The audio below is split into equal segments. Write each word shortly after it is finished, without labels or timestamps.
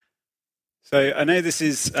So I know this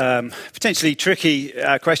is potentially tricky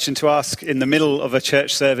question to ask in the middle of a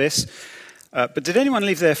church service, but did anyone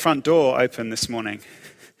leave their front door open this morning?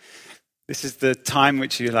 This is the time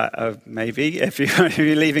which you're like, oh, maybe, if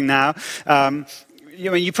you're leaving now.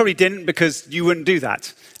 You probably didn't because you wouldn't do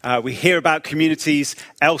that. We hear about communities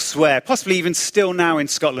elsewhere, possibly even still now in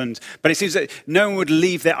Scotland, but it seems that no one would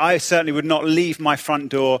leave there. I certainly would not leave my front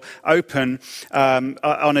door open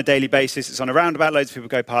on a daily basis. It's on a roundabout, loads of people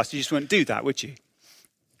go past. You just wouldn't do that, would you?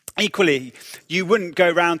 Equally, you wouldn't go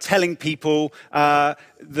around telling people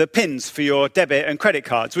the pins for your debit and credit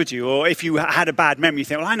cards, would you? Or if you had a bad memory, you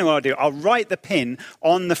think, well, I know what I'll do. I'll write the pin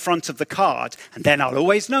on the front of the card, and then I'll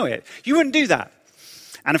always know it. You wouldn't do that.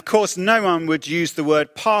 And of course, no one would use the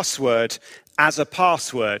word password as a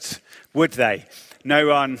password, would they? No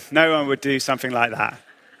one would do something like that.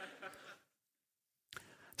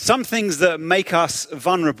 Some things that make us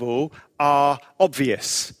vulnerable are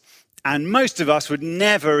obvious. And most of us would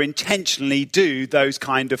never intentionally do those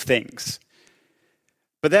kind of things.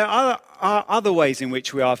 But there are other ways in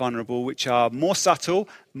which we are vulnerable, which are more subtle,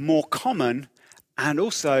 more common, and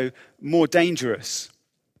also more dangerous.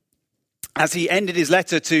 As he ended his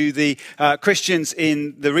letter to the Christians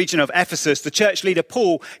in the region of Ephesus, the church leader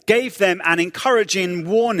Paul gave them an encouraging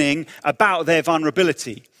warning about their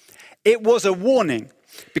vulnerability. It was a warning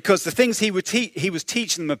because the things he was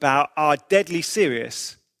teaching them about are deadly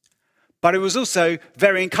serious. But it was also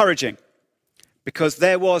very encouraging because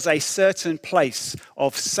there was a certain place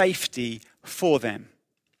of safety for them.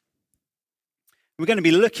 We're going to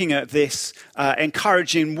be looking at this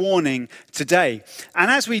encouraging warning today.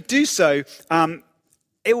 And as we do so,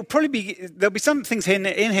 it will there'll be some things in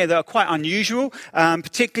here that are quite unusual,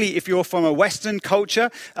 particularly if you're from a Western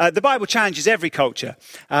culture. The Bible challenges every culture,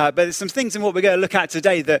 but there's some things in what we're going to look at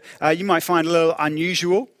today that you might find a little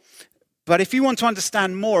unusual. But if you want to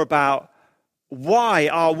understand more about why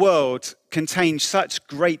our world contains such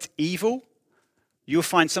great evil, you'll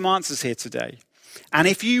find some answers here today. And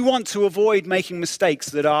if you want to avoid making mistakes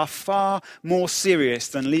that are far more serious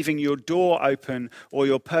than leaving your door open or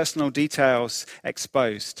your personal details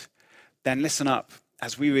exposed, then listen up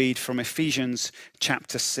as we read from Ephesians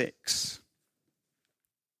chapter 6.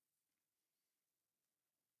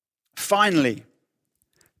 Finally,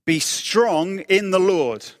 be strong in the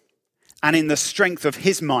Lord and in the strength of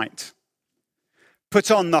his might.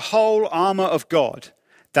 Put on the whole armor of God,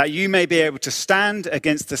 that you may be able to stand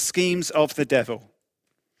against the schemes of the devil.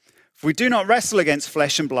 For we do not wrestle against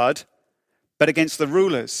flesh and blood, but against the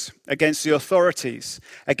rulers, against the authorities,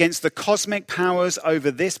 against the cosmic powers over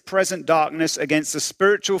this present darkness, against the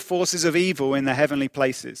spiritual forces of evil in the heavenly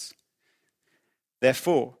places.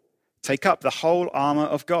 Therefore, take up the whole armor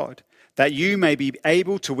of God, that you may be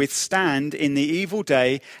able to withstand in the evil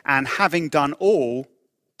day, and having done all,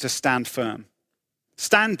 to stand firm.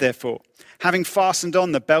 Stand, therefore, having fastened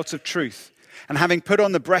on the belt of truth, and having put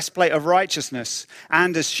on the breastplate of righteousness,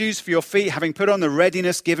 and as shoes for your feet, having put on the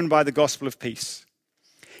readiness given by the gospel of peace.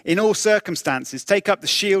 In all circumstances, take up the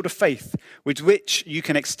shield of faith, with which you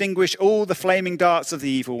can extinguish all the flaming darts of the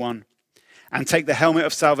evil one, and take the helmet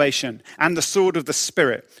of salvation, and the sword of the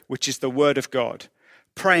Spirit, which is the word of God,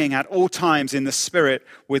 praying at all times in the Spirit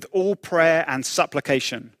with all prayer and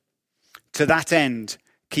supplication. To that end,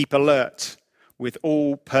 keep alert with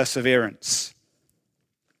all perseverance.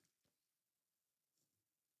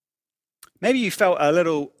 Maybe you felt a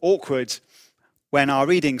little awkward when our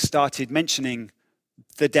reading started mentioning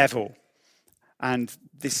the devil and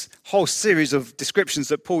this whole series of descriptions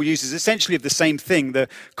that Paul uses, essentially of the same thing: the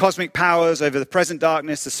cosmic powers over the present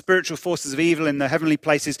darkness, the spiritual forces of evil in the heavenly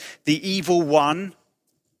places, the evil one.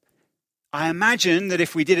 I imagine that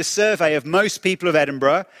if we did a survey of most people of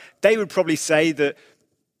Edinburgh, they would probably say that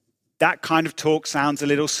kind of talk sounds a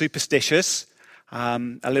little superstitious,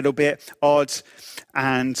 a little bit odd,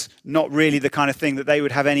 and not really the kind of thing that they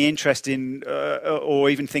would have any interest in or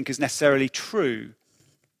even think is necessarily true.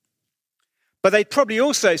 But they'd probably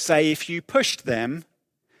also say, if you pushed them,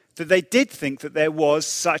 that they did think that there was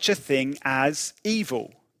such a thing as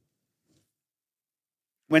evil.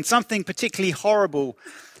 When something particularly horrible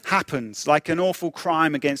happens, like an awful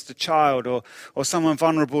crime against a child or someone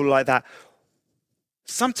vulnerable like that,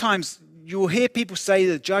 sometimes you'll hear people say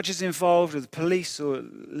the judges involved or the police or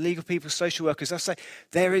legal people, social workers, they'll say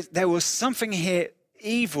there was something here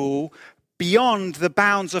evil beyond the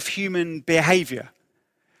bounds of human behavior.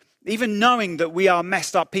 Even knowing that we are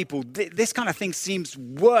messed up people, this kind of thing seems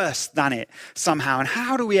worse than it somehow. And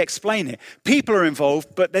how do we explain it? People are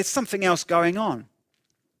involved, but there's something else going on.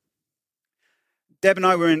 Deb and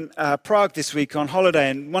I were in Prague this week on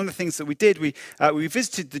holiday, and one of the things that we did, we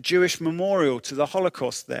visited the Jewish memorial to the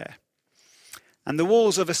Holocaust there. And the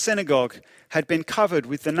walls of a synagogue had been covered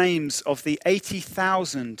with the names of the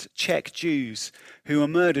 80,000 Czech Jews who were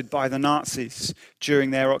murdered by the Nazis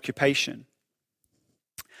during their occupation.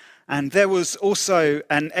 And there was also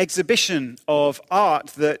an exhibition of art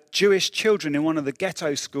that Jewish children in one of the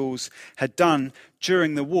ghetto schools had done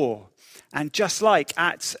during the war. And just like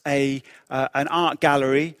at an art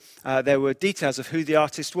gallery, there were details of who the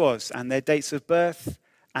artist was and their dates of birth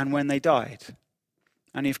and when they died.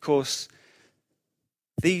 And of course,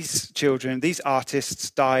 these children, these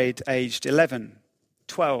artists died aged 11,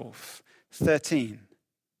 12, 13.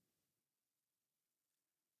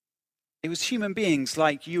 It was human beings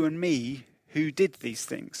like you and me who did these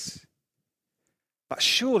things. But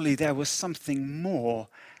surely there was something more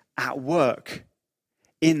at work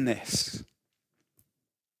in this.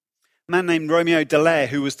 A man named Romeo Dallaire,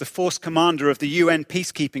 who was the force commander of the UN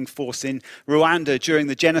peacekeeping force in Rwanda during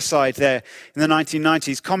the genocide there in the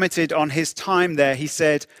 1990s, commented on his time there. He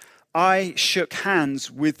said, "I shook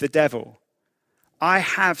hands with the devil. I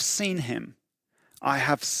have seen him. I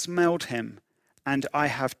have smelled him. And I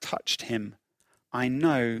have touched him. I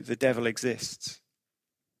know the devil exists."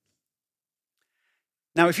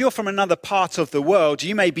 Now, if you're from another part of the world,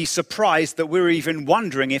 you may be surprised that we're even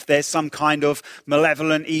wondering if there's some kind of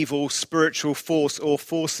malevolent, evil, spiritual force or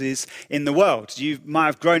forces in the world. You might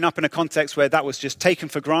have grown up in a context where that was just taken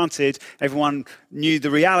for granted. Everyone knew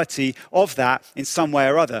the reality of that in some way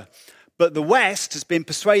or other. But the West has been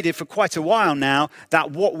persuaded for quite a while now that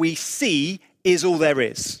what we see is all there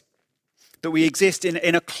is. That we exist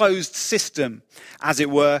in a closed system, as it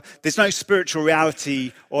were. There's no spiritual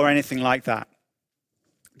reality or anything like that.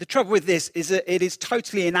 The trouble with this is that it is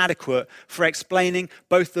totally inadequate for explaining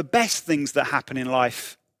both the best things that happen in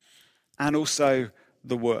life and also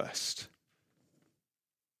the worst.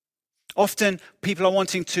 Often people are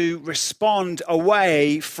wanting to respond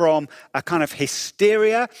away from a kind of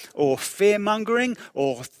hysteria or fear-mongering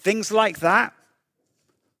or things like that.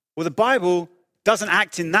 Well, the Bible doesn't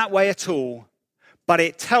act in that way at all, but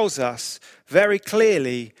it tells us very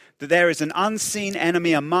clearly that there is an unseen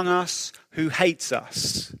enemy among us who hates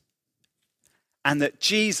us, and that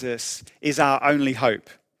Jesus is our only hope.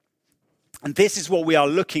 And this is what we are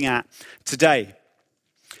looking at today.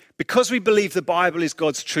 Because we believe the Bible is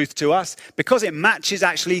God's truth to us, because it matches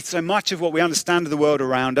actually so much of what we understand of the world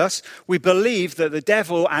around us, we believe that the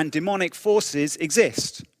devil and demonic forces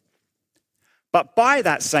exist. But by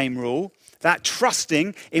that same rule, that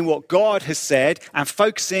trusting in what God has said and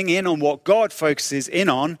focusing in on what God focuses in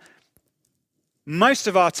on, most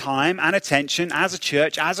of our time and attention as a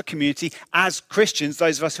church, as a community, as Christians,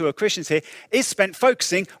 those of us who are Christians here, is spent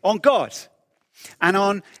focusing on God and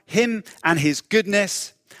on him and his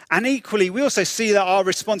goodness. And equally, we also see that our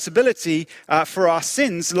responsibility for our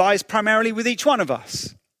sins lies primarily with each one of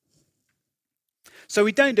us. So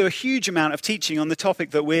we don't do a huge amount of teaching on the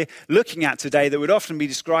topic that we're looking at today that would often be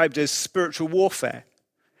described as spiritual warfare.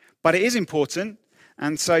 But it is important,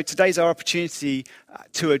 and so today's our opportunity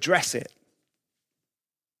to address it.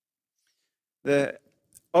 The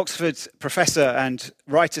Oxford professor and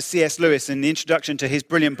writer C.S. Lewis, in the introduction to his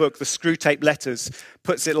brilliant book, The Screwtape Letters,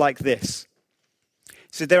 puts it like this. He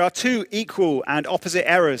said, "There are two equal and opposite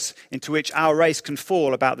errors into which our race can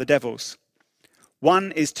fall about the devils.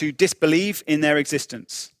 One is to disbelieve in their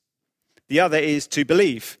existence. The other is to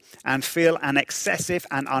believe and feel an excessive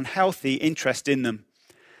and unhealthy interest in them.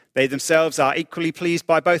 They themselves are equally pleased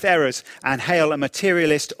by both errors and hail a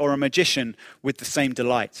materialist or a magician with the same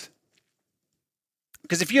delight."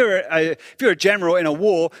 Because if you're a general in a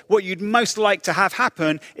war, what you'd most like to have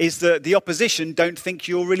happen is that the opposition don't think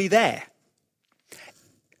you're really there.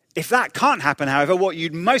 If that can't happen, however, what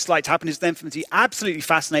you'd most like to happen is them to be absolutely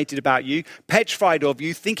fascinated about you, petrified of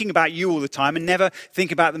you, thinking about you all the time, and never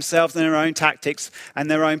think about themselves and their own tactics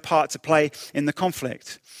and their own part to play in the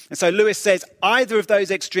conflict. And so Lewis says either of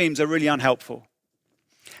those extremes are really unhelpful.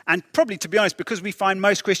 And probably, to be honest, because we find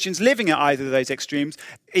most Christians living at either of those extremes,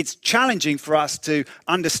 it's challenging for us to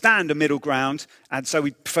understand a middle ground, and so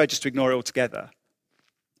we prefer just to ignore it altogether.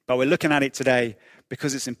 But we're looking at it today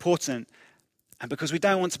because it's important and because we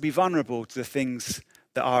don't want to be vulnerable to the things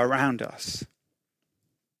that are around us.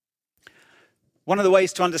 One of the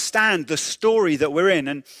ways to understand the story that we're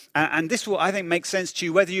in, and this will, I think, make sense to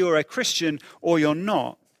you whether you're a Christian or you're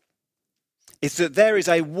not, is that there is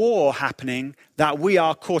a war happening that we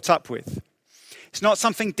are caught up with. It's not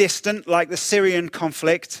something distant like the Syrian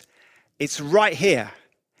conflict. It's right here.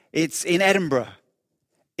 It's in Edinburgh.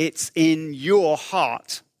 It's in your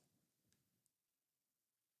heart.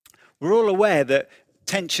 We're all aware that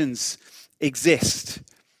tensions exist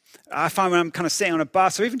I find when I'm kind of sitting on a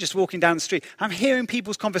bus or even just walking down the street, I'm hearing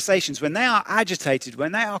people's conversations when they are agitated,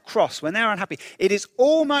 when they are cross, when they are unhappy. It is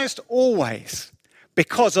almost always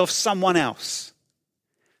because of someone else.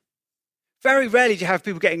 Very rarely do you have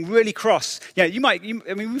people getting really cross. Yeah,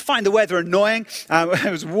 we find the weather annoying.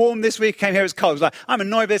 It was warm this week, came here, it was cold. It was like, I'm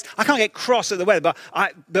annoyed by this. I can't get cross at the weather,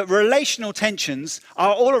 but relational tensions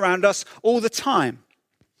are all around us all the time.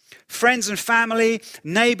 Friends and family,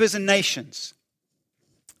 neighbors and nations.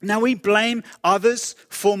 Now, we blame others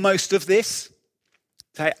for most of this.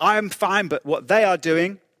 Say, I'm fine, but what they are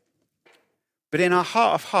doing. But in our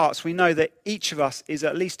heart of hearts, we know that each of us is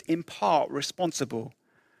at least in part responsible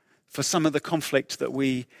for some of the conflict that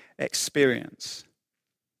we experience.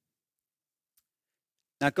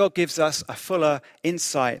 Now, God gives us a fuller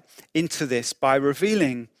insight into this by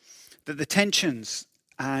revealing that the tensions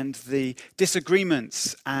and the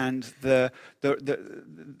disagreements and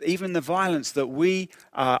even the violence that we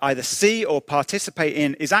either see or participate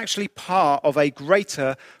in is actually part of a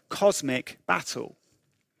greater cosmic battle.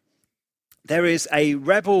 There is a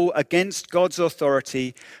rebel against God's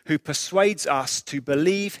authority who persuades us to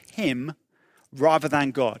believe him rather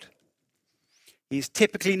than God. He's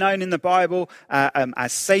typically known in the Bible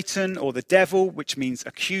as Satan or the devil, which means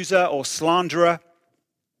accuser or slanderer.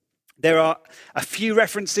 There are a few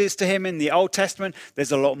references to him in the Old Testament.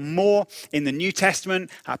 There's a lot more in the New Testament,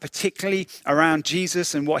 particularly around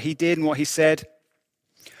Jesus and what he did and what he said.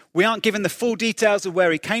 We aren't given the full details of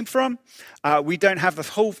where he came from. We don't have the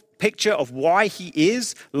whole picture of why he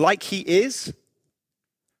is like he is.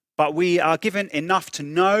 But we are given enough to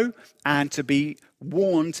know and to be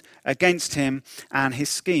warned against him and his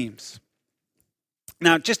schemes.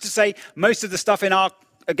 Now, just to say, most of the stuff in our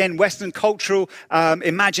Western cultural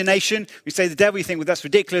imagination, we say the devil, you think, well, that's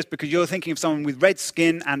ridiculous because you're thinking of someone with red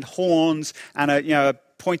skin and horns and a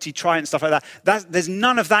pointy trident and stuff like that. There's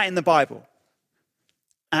none of that in the Bible.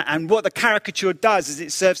 And what the caricature does is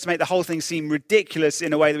it serves to make the whole thing seem ridiculous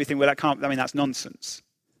in a way that we think, well, that's nonsense.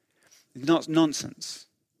 It's not nonsense.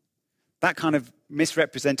 That kind of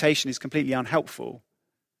misrepresentation is completely unhelpful.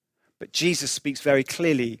 But Jesus speaks very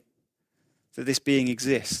clearly that this being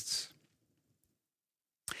exists.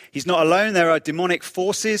 He's not alone. There are demonic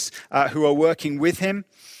forces who are working with him.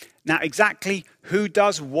 Now, exactly who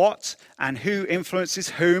does what and who influences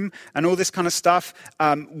whom and all this kind of stuff,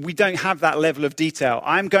 we don't have that level of detail.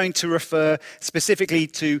 I'm going to refer specifically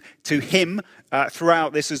to him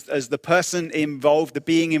throughout this as the person involved, the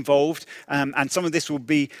being involved. And some of this will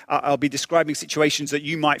be, I'll be describing situations that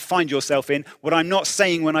you might find yourself in. What I'm not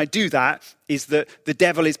saying when I do that is that the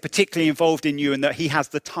devil is particularly involved in you and that he has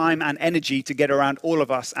the time and energy to get around all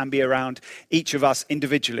of us and be around each of us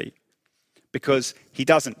individually. Because he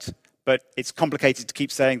doesn't. But it's complicated to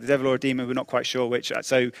keep saying the devil or a demon, we're not quite sure which.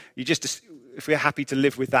 So if we're happy to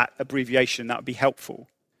live with that abbreviation, that would be helpful.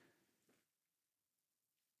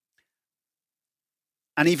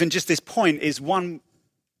 And even just this point is one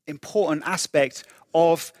important aspect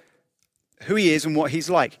of who he is and what he's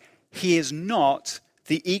like. He is not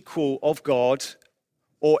the equal of God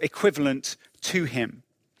or equivalent to him.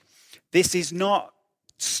 This is not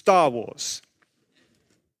Star Wars.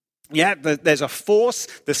 Yeah, there's a force,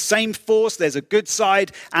 the same force, there's a good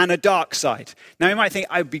side and a dark side. Now you might think,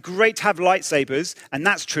 it would be great to have lightsabers, and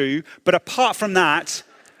that's true, but apart from that,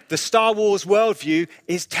 the Star Wars worldview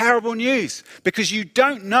is terrible news because you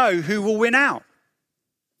don't know who will win out.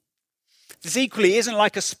 This equally isn't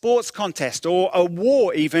like a sports contest or a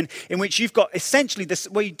war even, in which you've got essentially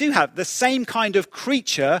you do have the same kind of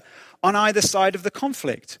creature on either side of the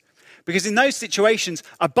conflict. Because in those situations,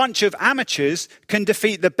 a bunch of amateurs can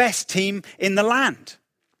defeat the best team in the land.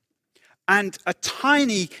 And a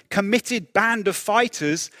tiny committed band of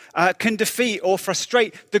fighters can defeat or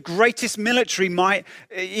frustrate the greatest military might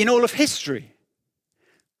in all of history.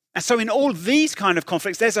 And so in all these kind of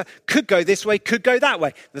conflicts, there's could go this way, could go that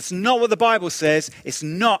way. That's not what the Bible says. It's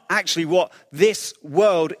not actually what this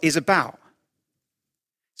world is about.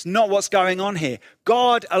 It's not what's going on here.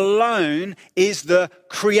 God alone is the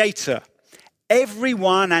creator.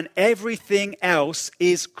 Everyone and everything else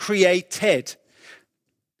is created.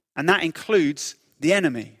 And that includes the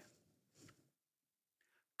enemy.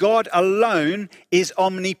 God alone is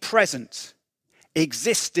omnipresent,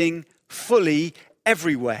 existing fully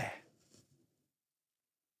everywhere.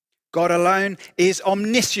 God alone is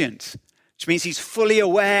omniscient, which means he's fully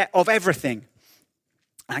aware of everything.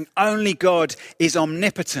 And only God is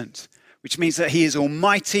omnipotent, which means that he is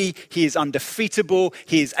almighty, he is undefeatable,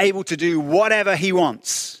 he is able to do whatever he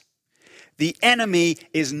wants. The enemy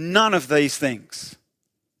is none of these things.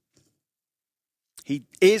 He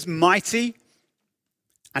is mighty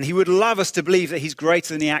And he would love us to believe that he's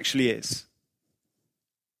greater than he actually is.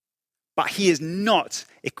 But he is not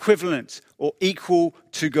equivalent or equal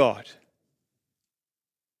to God.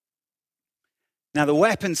 Now, the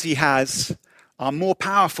weapons he has are more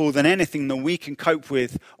powerful than anything that we can cope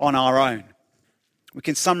with on our own. We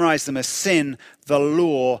can summarize them as sin, the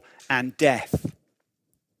law, and death.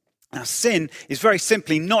 Now, sin is very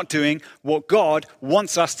simply not doing what God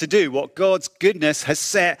wants us to do, what God's goodness has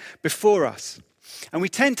set before us. And we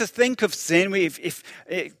tend to think of sin, if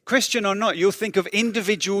Christian or not, you'll think of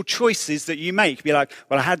individual choices that you make. Be like,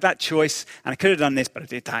 well, I had that choice and I could have done this, but I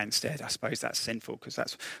did that instead. I suppose that's sinful because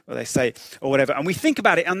that's what they say or whatever. And we think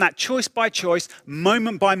about it on that choice by choice,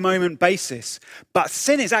 moment by moment basis. But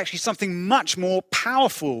sin is actually something much more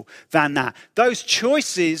powerful than that. Those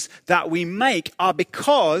choices that we make are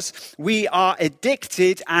because we are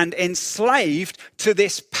addicted and enslaved to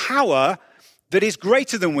this power that is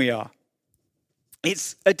greater than we are.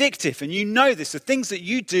 It's addictive, and you know this. The things that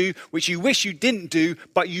you do, which you wish you didn't do,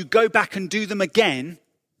 but you go back and do them again,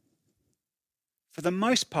 for the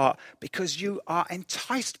most part, because you are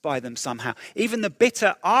enticed by them somehow. Even the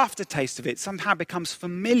bitter aftertaste of it somehow becomes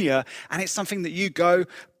familiar, and it's something that you go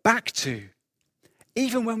back to.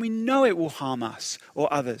 Even when we know it will harm us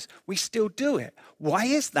or others, we still do it. Why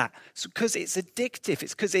is that? It's because it's addictive.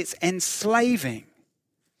 It's because it's enslaving.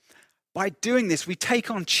 By doing this, we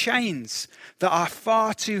take on chains that are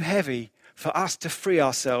far too heavy for us to free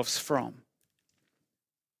ourselves from.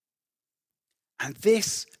 And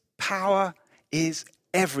this power is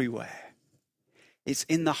everywhere. It's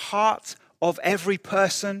in the heart of every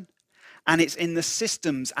person, and it's in the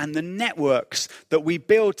systems and the networks that we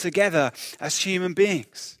build together as human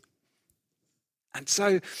beings. And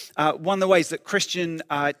so one of the ways that Christian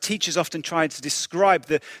teachers often try to describe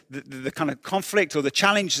the kind of conflict or the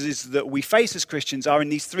challenges that we face as Christians are in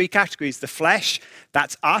these three categories. The flesh,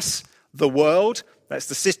 that's us. The world, that's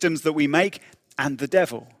the systems that we make. And the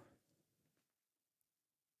devil.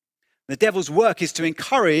 The devil's work is to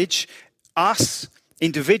encourage us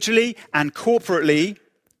individually and corporately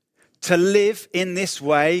to live in this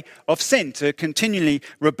way of sin, to continually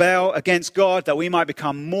rebel against God, that we might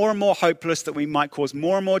become more and more hopeless, that we might cause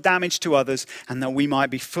more and more damage to others, and that we might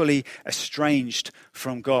be fully estranged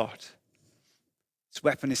from God. This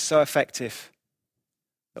weapon is so effective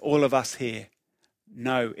that all of us here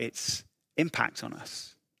know its impact on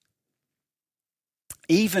us.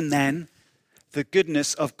 Even then, the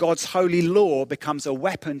goodness of God's holy law becomes a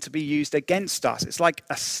weapon to be used against us. It's like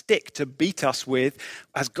a stick to beat us with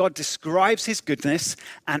as God describes his goodness,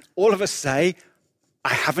 and all of us say,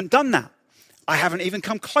 I haven't done that. I haven't even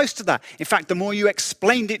come close to that. In fact, the more you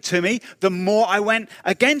explained it to me, the more I went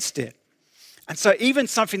against it. And so even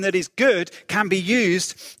something that is good can be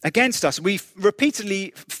used against us. We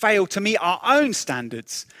repeatedly fail to meet our own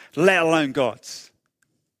standards, let alone God's.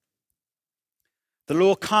 The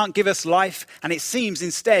law can't give us life, and it seems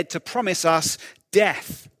instead to promise us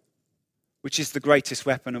death, which is the greatest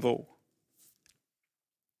weapon of all.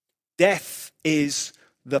 Death is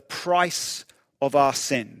the price of our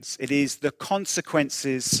sins. It is the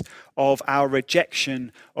consequences of our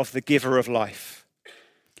rejection of the giver of life.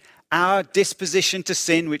 Our disposition to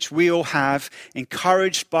sin, which we all have,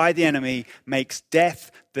 encouraged by the enemy, makes death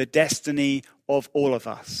the destiny of all of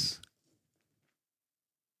us.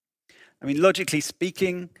 I mean, logically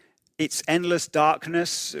speaking, its endless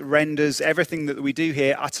darkness renders everything that we do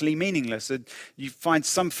here utterly meaningless. And you find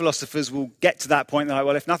some philosophers will get to that point, they're like,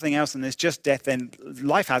 well, if nothing else and there's just death, then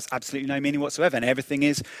life has absolutely no meaning whatsoever and everything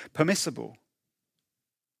is permissible.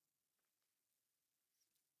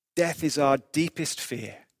 Death is our deepest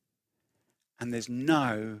fear, and there's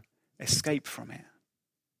no escape from it.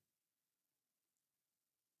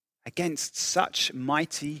 Against such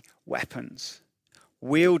mighty weapons,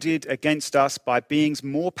 wielded against us by beings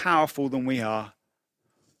more powerful than we are,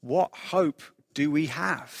 what hope do we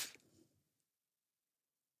have?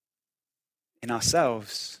 In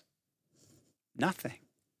ourselves, nothing.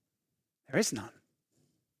 There is none.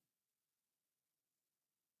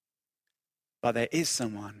 But there is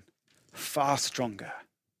someone far stronger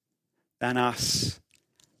than us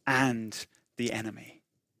and the enemy.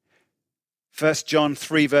 1 John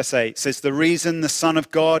 3 verse 8 says, the reason the Son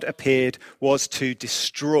of God appeared was to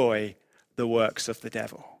destroy the works of the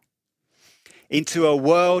devil. Into a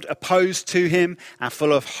world opposed to him and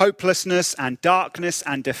full of hopelessness and darkness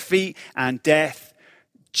and defeat and death,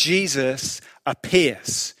 Jesus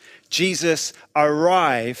appears. Jesus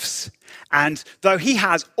arrives And though he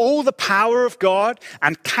has all the power of God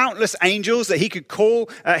and countless angels that he could call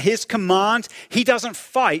at his command, he doesn't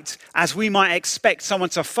fight as we might expect someone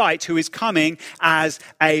to fight who is coming as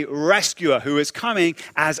a rescuer, who is coming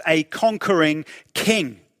as a conquering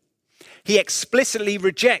king. He explicitly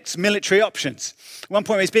rejects military options. At one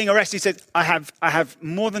point when he's being arrested, he said, I have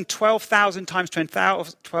more than 12,000 times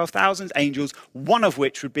 12,000 angels, one of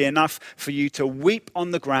which would be enough for you to weep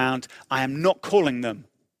on the ground. I am not calling them.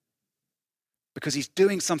 Because he's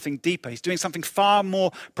doing something deeper. He's doing something far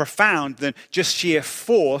more profound than just sheer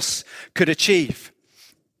force could achieve.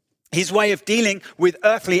 His way of dealing with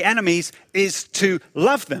earthly enemies is to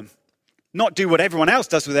love them. Not do what everyone else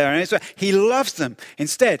does with their enemies, but he loves them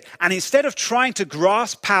instead. And instead of trying to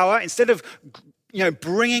grasp power, instead of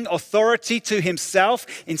bringing authority to himself,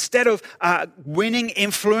 instead of winning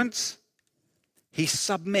influence, he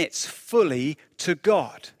submits fully to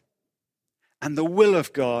God and the will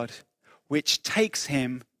of God, which takes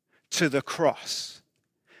him to the cross.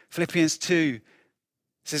 Philippians 2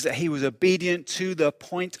 says that he was obedient to the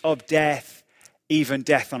point of death, even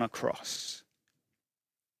death on a cross.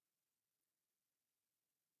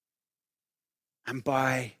 And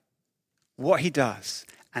by what he does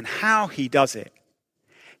and how he does it,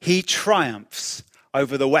 he triumphs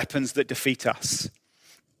over the weapons that defeat us.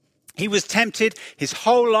 He was tempted his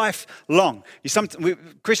whole life long.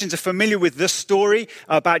 Christians are familiar with this story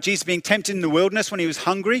about Jesus being tempted in the wilderness when he was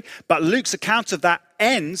hungry, but Luke's account of that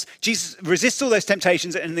ends. Jesus resists all those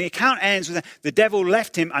temptations, and the account ends with the devil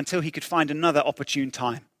left him until he could find another opportune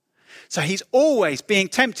time. So he's always being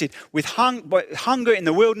tempted with hunger in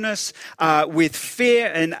the wilderness, with fear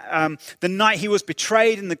and the night he was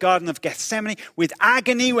betrayed in the Garden of Gethsemane, with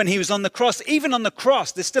agony when he was on the cross. Even on the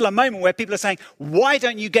cross, there's still a moment where people are saying, why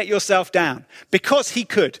don't you get yourself down? Because he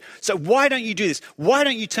could. So why don't you do this? Why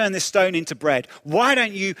don't you turn this stone into bread? Why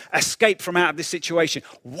don't you escape from out of this situation?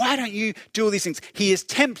 Why don't you do all these things? He is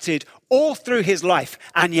tempted all through his life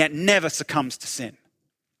and yet never succumbs to sin.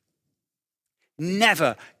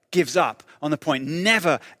 Never gives up on the point,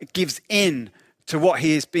 never gives in to what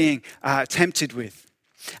he is being tempted with.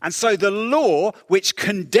 And so the law, which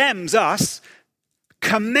condemns us,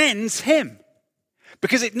 commends him.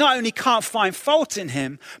 Because it not only can't find fault in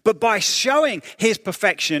him, but by showing his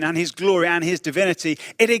perfection and his glory and his divinity,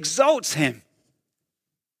 it exalts him.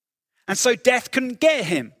 And so death couldn't get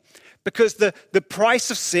him. Because the price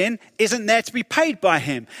of sin isn't there to be paid by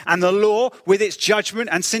him. And the law, with its judgment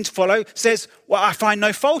and sin to follow, says, well, I find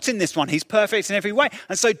no fault in this one. He's perfect in every way.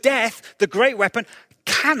 And so death, the great weapon,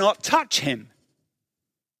 cannot touch him.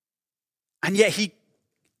 And yet he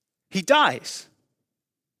dies.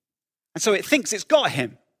 And so it thinks it's got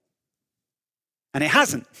him. And it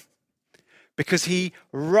hasn't. Because he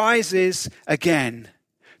rises again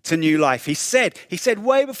to new life. He said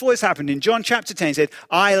way before this happened in John chapter 10, he said,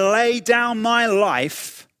 I lay down my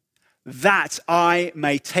life that I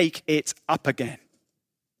may take it up again.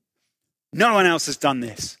 No one else has done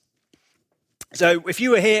this. So if you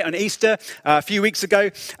were here on Easter a few weeks ago,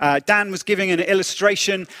 Dan was giving an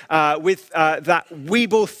illustration with that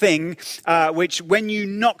Weeble thing, which when you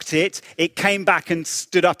knocked it, it came back and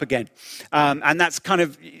stood up again. And that's kind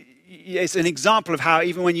of, it's an example of how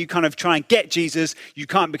even when you kind of try and get Jesus, you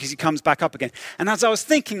can't because he comes back up again. And as I was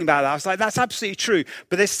thinking about that, I was like, that's absolutely true.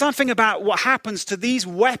 But there's something about what happens to these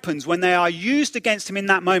weapons when they are used against him in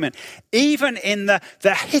that moment. Even in the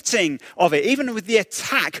hitting of it, even with the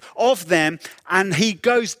attack of them, and he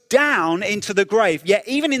goes down into the grave. Yet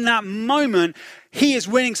even in that moment, he is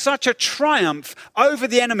winning such a triumph over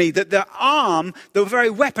the enemy that the arm, the very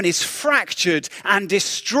weapon, is fractured and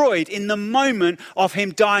destroyed in the moment of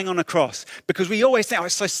him dying on a cross. Because we always think, oh,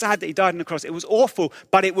 it's so sad that he died on the cross. It was awful,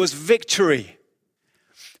 but it was victory.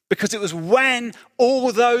 Because it was when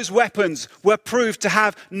all those weapons were proved to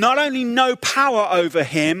have not only no power over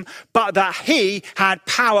him, but that he had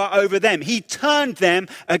power over them. He turned them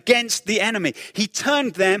against the enemy. He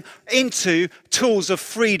turned them into tools of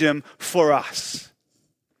freedom for us.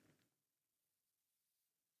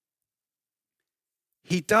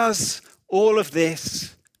 He does all of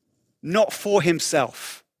this not for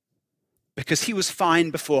himself, because he was fine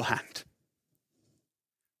beforehand,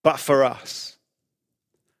 but for us.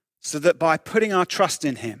 So that by putting our trust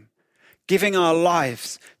in him, giving our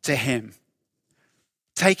lives to him,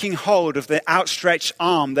 taking hold of the outstretched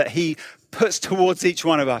arm that he puts towards each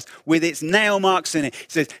one of us with its nail marks in it. He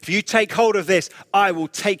says, if you take hold of this, I will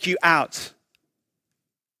take you out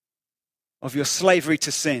of your slavery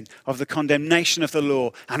to sin, of the condemnation of the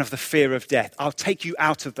law, and of the fear of death. I'll take you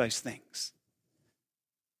out of those things.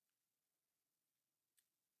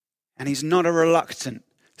 And he's not a reluctant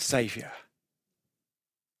savior.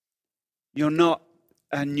 You're not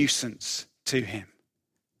a nuisance to him.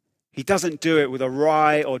 He doesn't do it with a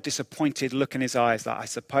wry or disappointed look in his eyes like, I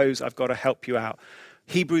suppose I've got to help you out.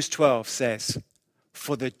 Hebrews 12 says,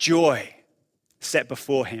 for the joy set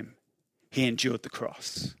before him, he endured the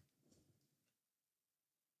cross.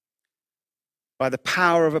 By the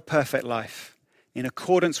power of a perfect life, in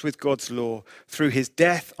accordance with God's law, through his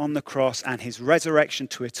death on the cross and his resurrection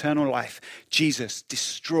to eternal life, Jesus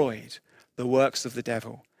destroyed the works of the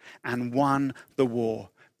devil and won the war,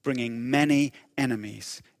 bringing many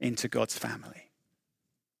enemies into God's family.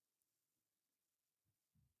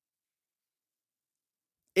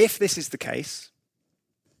 If this is the case,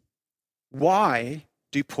 why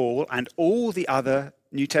do Paul and all the other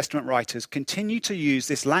New Testament writers continue to use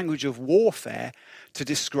this language of warfare to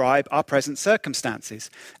describe our present circumstances?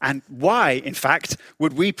 And why, in fact,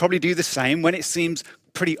 would we probably do the same when it seems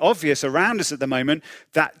pretty obvious around us at the moment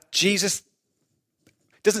that Jesus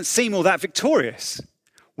doesn't seem all that victorious?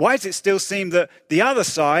 Why does it still seem that the other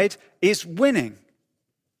side is winning?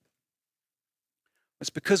 It's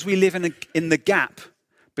because we live in the gap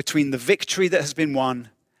between the victory that has been won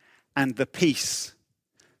and the peace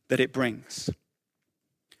that it brings.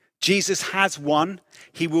 Jesus has won.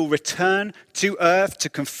 He will return to earth to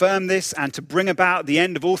confirm this and to bring about the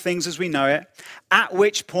end of all things as we know it, at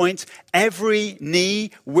which point every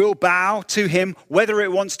knee will bow to him, whether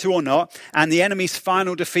it wants to or not, and the enemy's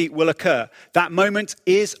final defeat will occur. That moment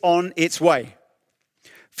is on its way.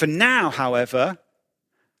 For now, however,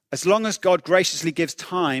 as long as God graciously gives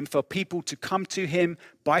time for people to come to him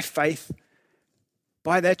by faith,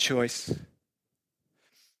 by their choice,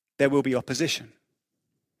 there will be opposition.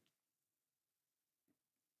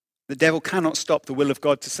 The devil cannot stop the will of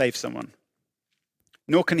God to save someone,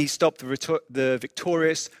 nor can he stop the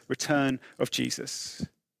victorious return of Jesus.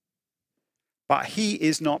 But he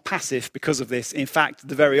is not passive because of this. In fact,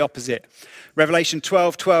 the very opposite. Revelation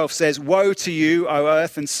 12:12 says, woe to you, O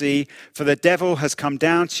earth and sea, for the devil has come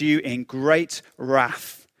down to you in great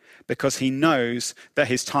wrath, because he knows that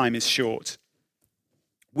his time is short.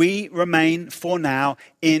 We remain for now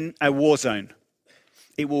in a war zone.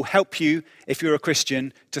 It will help you, if you're a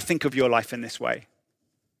Christian, to think of your life in this way.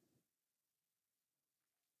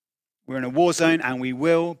 We're in a war zone and we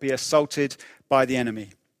will be assaulted by the enemy.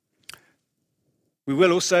 We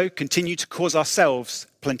will also continue to cause ourselves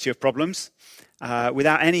plenty of problems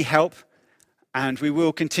without any help, and we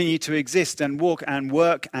will continue to exist and walk and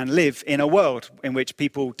work and live in a world in which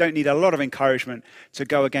people don't need a lot of encouragement to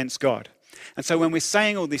go against God. And so when we're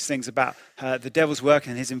saying all these things about the devil's work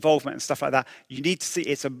and his involvement and stuff like that, you need to see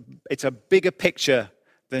it's a bigger picture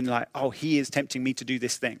than like, oh, he is tempting me to do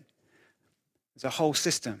this thing. There's a whole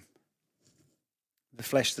system. The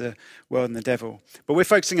flesh, the world, and the devil. But we're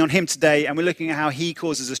focusing on him today, and we're looking at how he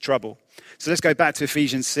causes us trouble. So let's go back to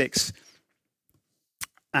Ephesians 6.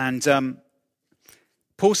 And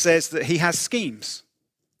Paul says that he has schemes.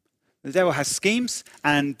 The devil has schemes,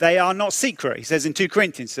 and they are not secret. He says in 2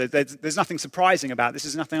 Corinthians, so there's nothing surprising about it. This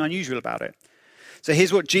is nothing unusual about it. So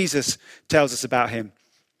here's what Jesus tells us about him.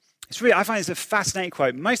 I find it's a fascinating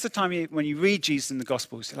quote. Most of the time when you read Jesus in the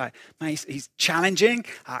Gospels, you're like, man, he's challenging,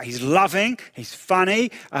 he's loving, he's funny,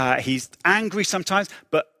 he's angry sometimes,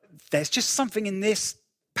 but there's just something in this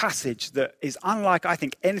passage that is unlike, I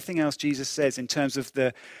think, anything else Jesus says in terms of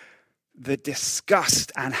the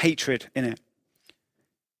disgust and hatred in it.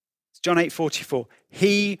 It's John 8:44.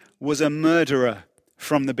 He was a murderer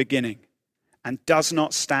from the beginning and does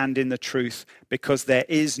not stand in the truth because there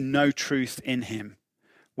is no truth in him.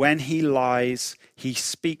 When he lies, he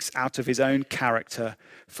speaks out of his own character,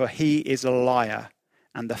 for he is a liar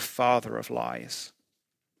and the father of lies.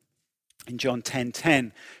 In John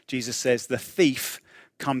 10:10, Jesus says, the thief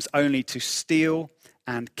comes only to steal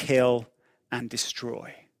and kill and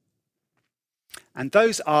destroy. And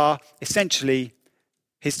those are essentially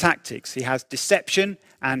his tactics. He has deception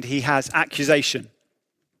and he has accusation.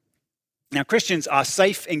 Now, Christians are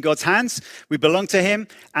safe in God's hands. We belong to him,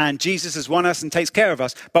 and Jesus has won us and takes care of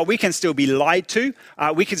us. But we can still be lied to.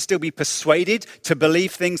 We can still be persuaded to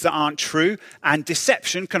believe things that aren't true, and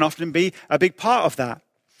deception can often be a big part of that.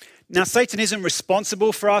 Now, Satan isn't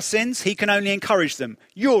responsible for our sins. He can only encourage them.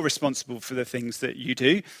 You're responsible for the things that you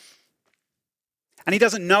do. And he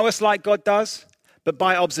doesn't know us like God does, but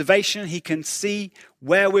by observation, he can see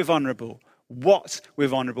where we're vulnerable, what we're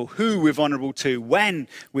vulnerable, who we're vulnerable to, when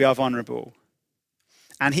we are vulnerable.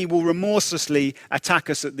 And he will remorselessly attack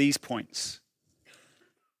us at these points.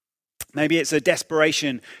 Maybe it's a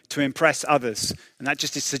desperation to impress others, and that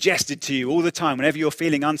just is suggested to you all the time. Whenever you're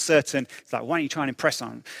feeling uncertain, it's like, why don't you try and impress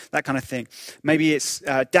them? That kind of thing. Maybe it's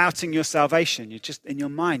doubting your salvation. You're just in your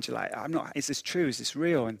mind, you're like, is this true? Is this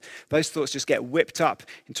real? And those thoughts just get whipped up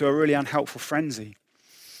into a really unhelpful frenzy.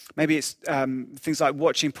 Maybe it's things like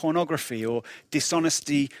watching pornography or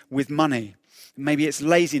dishonesty with money. Maybe it's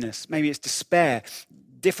laziness. Maybe it's despair.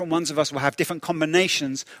 Different ones of us will have different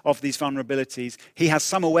combinations of these vulnerabilities. He has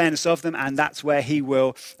some awareness of them, and that's where he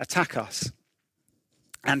will attack us.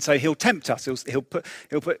 And so he'll tempt us. He'll put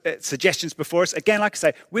suggestions before us. Again, like I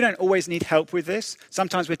say, we don't always need help with this.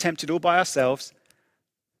 Sometimes we're tempted all by ourselves.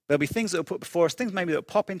 There'll be things that will put before us, things maybe that will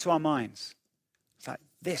pop into our minds. It's like,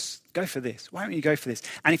 go for this. Why don't you go for this?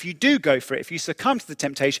 And if you do go for it, if you succumb to the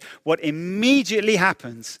temptation, what immediately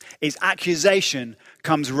happens is accusation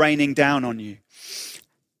comes raining down on you.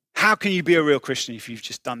 How can you be a real Christian if you've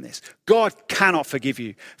just done this? God cannot forgive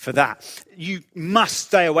you for that. You must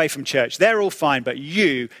stay away from church. They're all fine, but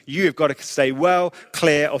you have got to stay well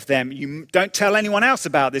clear of them. You don't tell anyone else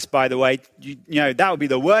about this, by the way. You know, that would be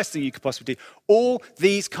the worst thing you could possibly do. All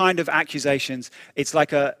these kind of accusations, it's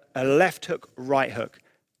like a left hook, right hook.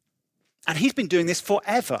 And he's been doing this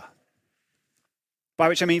forever. By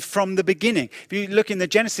which I mean from the beginning. If you look in the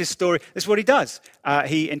Genesis story, this is what he does.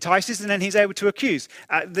 He entices and then he's able to accuse.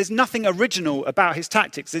 There's nothing original about his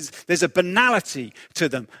tactics. There's a banality to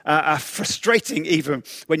them, frustrating even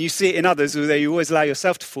when you see it in others, although you always allow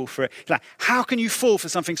yourself to fall for it. Like, how can you fall for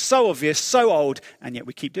something so obvious, so old, and yet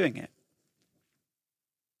we keep doing it?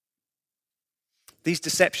 These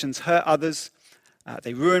deceptions hurt others.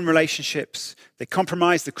 They ruin relationships. They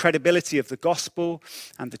compromise the credibility of the gospel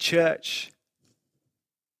and the church.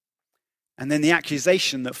 And then the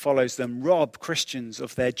accusation that follows them rob Christians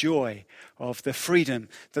of their joy, of the freedom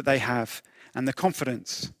that they have, and the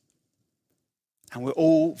confidence. And we're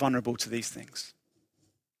all vulnerable to these things.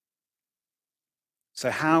 So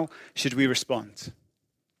how should we respond?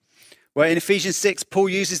 Well, in Ephesians 6, Paul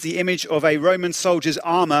uses the image of a Roman soldier's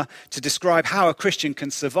armor to describe how a Christian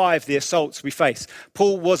can survive the assaults we face.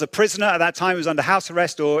 Paul was a prisoner at that time. He was under house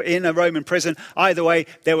arrest or in a Roman prison. Either way,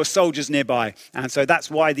 there were soldiers nearby. And so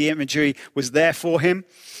that's why the imagery was there for him.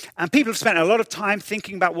 And people have spent a lot of time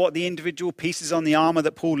thinking about what the individual pieces on the armor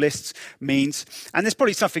that Paul lists means. And there's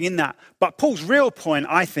probably something in that. But Paul's real point,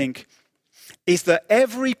 I think, is that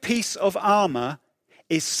every piece of armor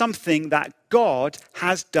is something that God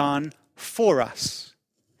has done for us.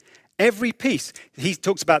 Every piece. He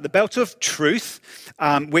talks about the belt of truth,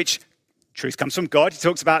 which truth comes from God. He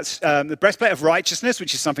talks about the breastplate of righteousness,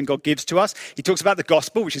 which is something God gives to us. He talks about the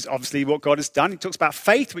gospel, which is obviously what God has done. He talks about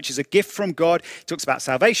faith, which is a gift from God. He talks about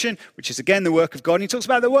salvation, which is again the work of God. And he talks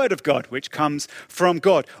about the word of God, which comes from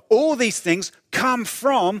God. All these things come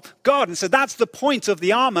from God. And so that's the point of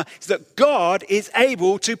the armor, is that God is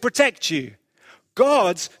able to protect you.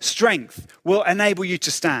 God's strength will enable you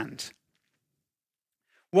to stand.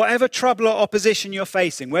 Whatever trouble or opposition you're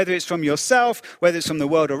facing, whether it's from yourself, whether it's from the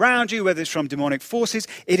world around you, whether it's from demonic forces,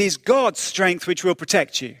 it is God's strength which will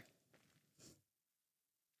protect you.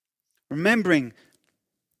 Remembering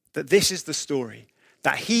that this is the story,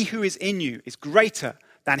 that he who is in you is greater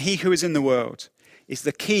than he who is in the world, is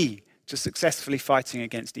the key to successfully fighting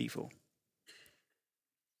against evil.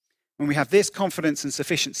 When we have this confidence and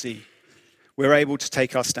sufficiency, we're able to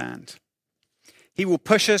take our stand. He will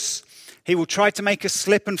push us. He will try to make us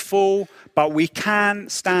slip and fall, but we can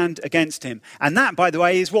stand against him. And that, by the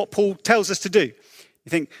way, is what Paul tells us to do. You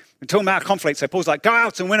think, we're talking about a conflict, so Paul's like, go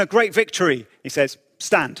out and win a great victory. He says,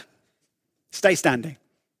 stand. Stay standing.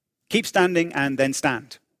 Keep standing and then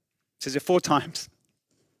stand. He says it 4 times.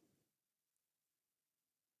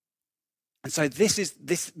 And so this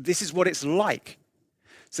is what it's like.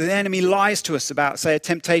 So the enemy lies to us about, say, a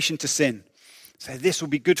temptation to sin. Say, this will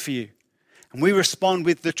be good for you. And we respond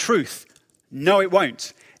with the truth. No, it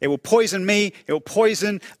won't. It will poison me. It will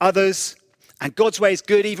poison others. And God's way is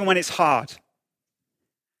good even when it's hard.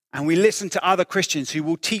 And we listen to other Christians who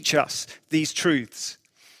will teach us these truths.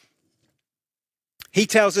 He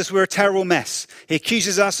tells us we're a terrible mess. He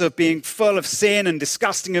accuses us of being full of sin and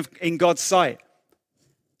disgusting in God's sight.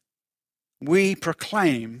 We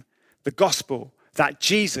proclaim the gospel that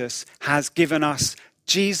Jesus has given us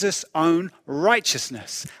Jesus' own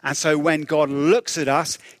righteousness. And so when God looks at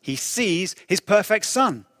us, he sees his perfect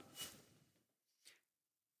Son.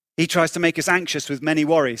 He tries to make us anxious with many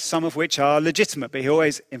worries, some of which are legitimate, but he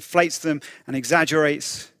always inflates them and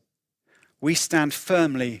exaggerates. We stand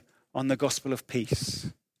firmly on the gospel of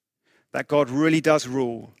peace, that God really does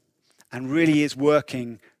rule and really is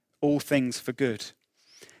working all things for good.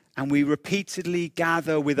 And we repeatedly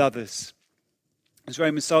gather with others As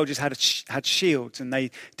Roman soldiers had shields, and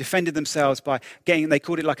they defended themselves by they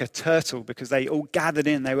called it like a turtle, because they all gathered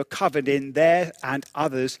in. They were covered in their and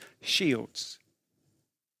others' shields.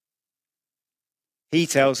 He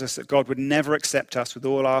tells us that God would never accept us with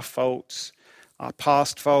all our faults, our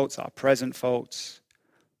past faults, our present faults.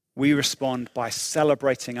 We respond by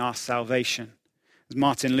celebrating our salvation, as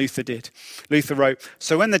Martin Luther did. Luther wrote,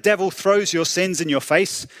 "So when the devil throws your sins in your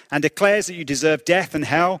face and declares that you deserve death and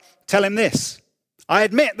hell, tell him this: I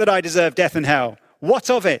admit that I deserve death and hell. What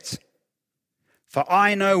of it? For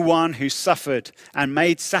I know one who suffered and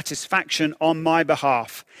made satisfaction on my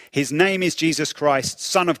behalf. His name is Jesus Christ,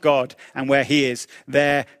 Son of God, and where he is,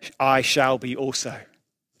 there I shall be also."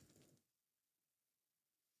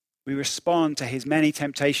 We respond to his many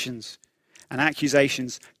temptations and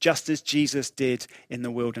accusations just as Jesus did in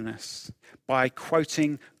the wilderness, by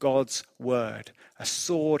quoting God's word, a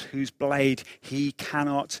sword whose blade he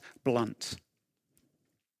cannot blunt.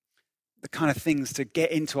 The kind of things to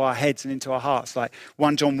get into our heads and into our hearts, like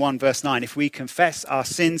 1 John 1 verse 9, if we confess our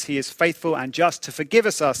sins, he is faithful and just to forgive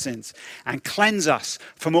us our sins and cleanse us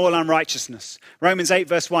from all unrighteousness. Romans 8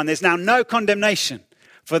 verse 1, there's now no condemnation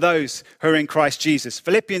for those who are in Christ Jesus.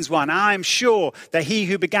 Philippians 1, I am sure that he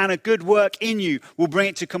who began a good work in you will bring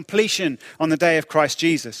it to completion on the day of Christ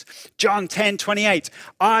Jesus. John 10:28,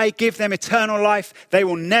 I give them eternal life, they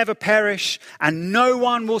will never perish, and no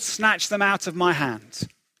one will snatch them out of my hand.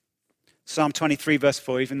 Psalm 23 verse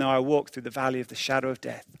 4, even though I walk through the valley of the shadow of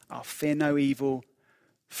death, I'll fear no evil,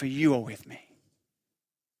 for you are with me.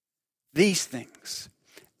 These things,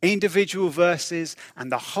 individual verses and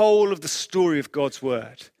the whole of the story of God's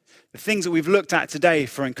word, the things that we've looked at today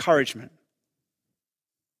for encouragement,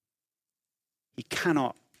 he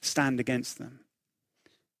cannot stand against them.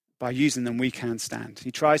 By using them, we can stand.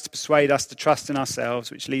 He tries to persuade us to trust in ourselves,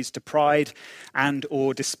 which leads to pride and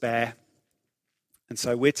or despair. And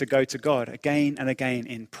so we're to go to God again and again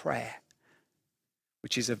in prayer,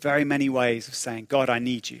 which is a very many ways of saying, God, I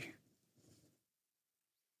need you.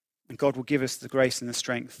 And God will give us the grace and the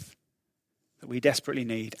strength that we desperately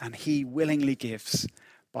need, and he willingly gives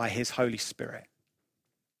by his Holy Spirit.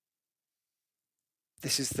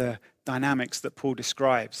 This is the dynamics that Paul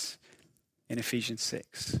describes in Ephesians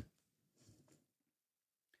 6.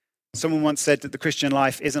 Someone once said that the Christian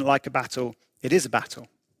life isn't like a battle, it is a battle.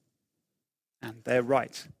 And they're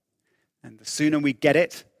right. And the sooner we get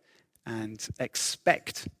it and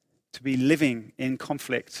expect to be living in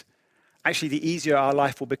conflict, actually the easier our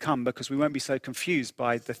life will become, because we won't be so confused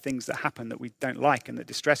by the things that happen that we don't like and that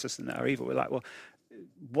distress us and that are evil. We're like, well,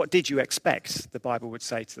 what did you expect? The Bible would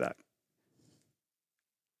say to that.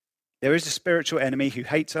 There is a spiritual enemy who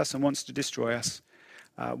hates us and wants to destroy us.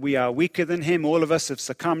 We are weaker than him. All of us have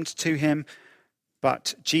succumbed to him.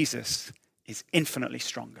 But Jesus is infinitely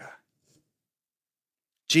stronger.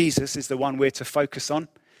 Jesus is the one we're to focus on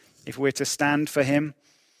if we're to stand for him.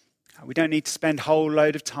 We don't need to spend a whole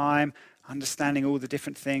load of time understanding all the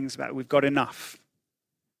different things about it. We've got enough.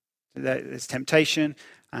 There's temptation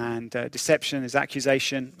and deception, there's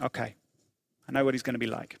accusation. Okay, I know what he's going to be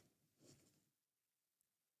like.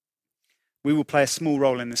 We will play a small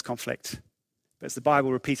role in this conflict. But as the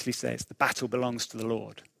Bible repeatedly says, the battle belongs to the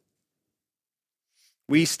Lord.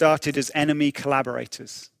 We started as enemy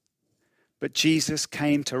collaborators, but Jesus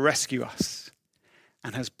came to rescue us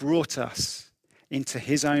and has brought us into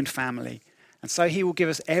his own family. And so he will give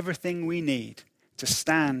us everything we need to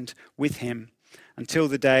stand with him until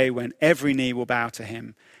the day when every knee will bow to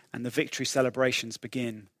him and the victory celebrations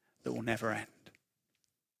begin that will never end.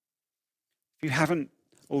 If you haven't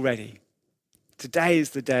already, today is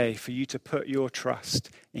the day for you to put your trust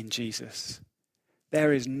in Jesus.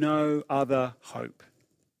 There is no other hope.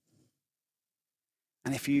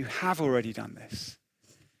 And if you have already done this,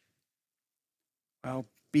 well,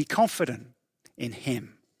 be confident in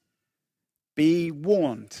him. Be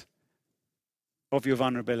warned of your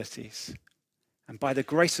vulnerabilities. And by the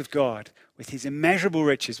grace of God, with his immeasurable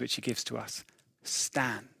riches which he gives to us,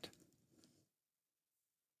 stand.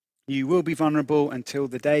 You will be vulnerable until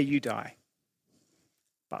the day you die.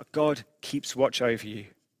 But God keeps watch over you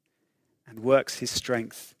and works his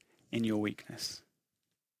strength in your weakness.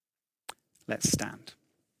 Let's stand.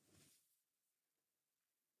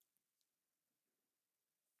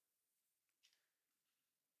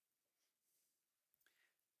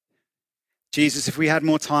 Jesus, if we had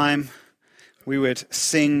more time, we would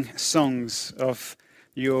sing songs of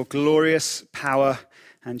your glorious power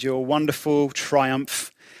and your wonderful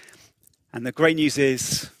triumph. And the great news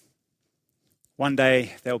is, one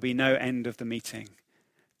day there'll be no end of the meeting.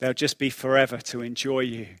 There'll just be forever to enjoy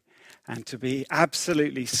you and to be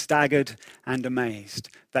absolutely staggered and amazed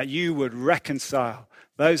that you would reconcile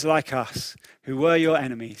those like us who were your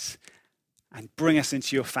enemies and bring us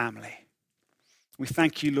into your family. We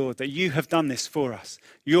thank you, Lord, that you have done this for us.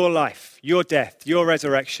 Your life, your death, your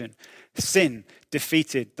resurrection, sin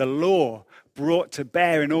defeated, the law brought to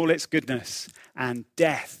bear in all its goodness, and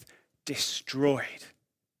death destroyed.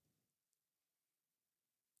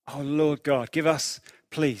 Oh, Lord God,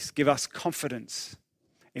 please give us confidence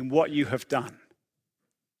in what you have done.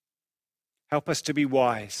 Help us to be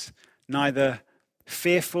wise, neither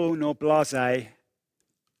fearful nor blasé,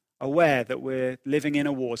 aware that we're living in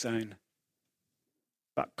a war zone,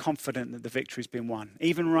 but confident that the victory's been won.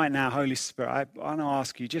 Even right now, Holy Spirit, I want to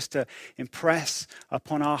ask you just to impress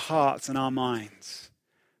upon our hearts and our minds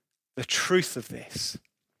the truth of this.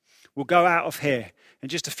 We'll go out of here in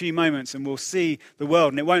just a few moments and we'll see the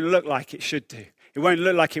world, and it won't look like it should do. It won't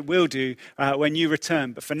look like it will do when you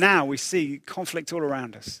return. But for now, we see conflict all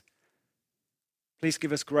around us. Please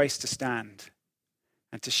give us grace to stand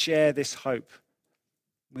and to share this hope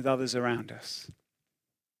with others around us.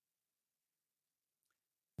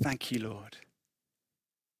 Thank you, Lord.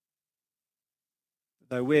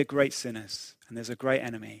 Though we're great sinners and there's a great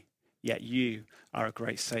enemy, yet you are a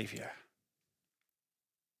great Savior.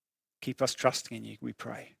 Keep us trusting in you, we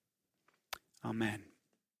pray. Amen.